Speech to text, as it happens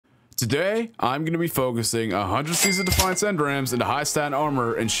Today, I'm going to be focusing 100 seasoned Defiance engrams into high stat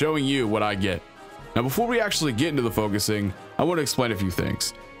armor and showing you what I get. Now before we actually get into the focusing, I want to explain a few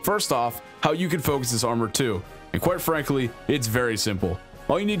things. First off, how you can focus this armor too, and quite frankly, it's very simple.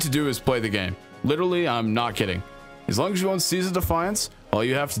 All you need to do is play the game. Literally, I'm not kidding. As long as you own Seasoned Defiance, all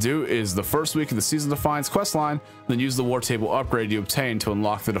you have to do is the first week of the Seasoned Defiance questline, then use the war table upgrade you obtain to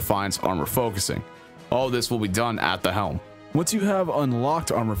unlock the Defiance armor focusing. All of this will be done at the helm. Once you have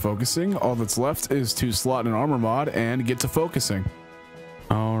unlocked armor focusing, all that's left is to slot an armor mod and get to focusing.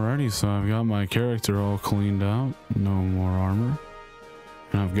 Alrighty, so I've got my character all cleaned out, no more armor.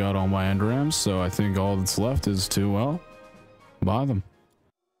 And I've got all my engrams, so I think all that's left is to, well, buy them.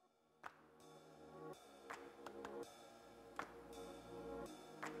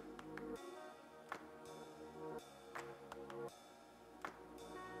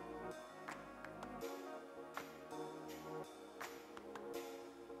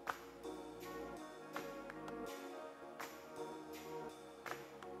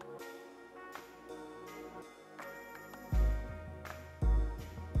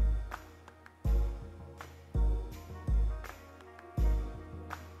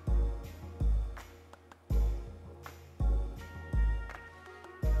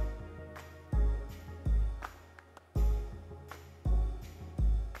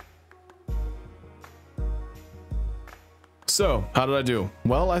 So, how did I do?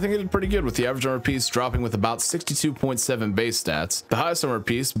 Well, I think I did pretty good with the average armor piece dropping with about 62.7 base stats, the highest armor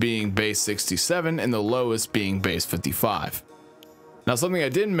piece being base 67 and the lowest being base 55. Now, something I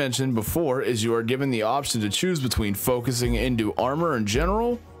didn't mention before is you are given the option to choose between focusing into armor in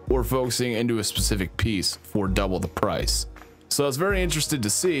general or focusing into a specific piece for double the price. So I was very interested to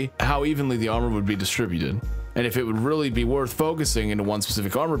see how evenly the armor would be distributed, and if it would really be worth focusing into one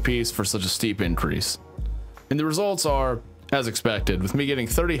specific armor piece for such a steep increase. And the results are as expected, with me getting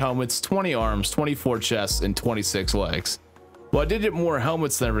 30 helmets, 20 arms, 24 chests, and 26 legs. While I did get more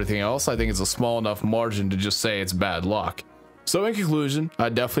helmets than everything else, I think it's a small enough margin to just say it's bad luck. So in conclusion, I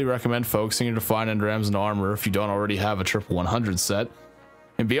definitely recommend focusing your Defiant engrams and armor if you don't already have a triple 100 set.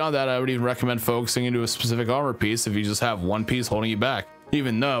 And beyond that, I would even recommend focusing into a specific armor piece if you just have one piece holding you back,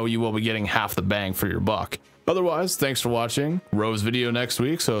 even though you will be getting half the bang for your buck. Otherwise, thanks for watching. Rove's video next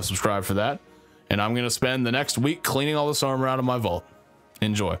week, so subscribe for that. And I'm going to spend the next week cleaning all this armor out of my vault.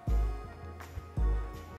 Enjoy.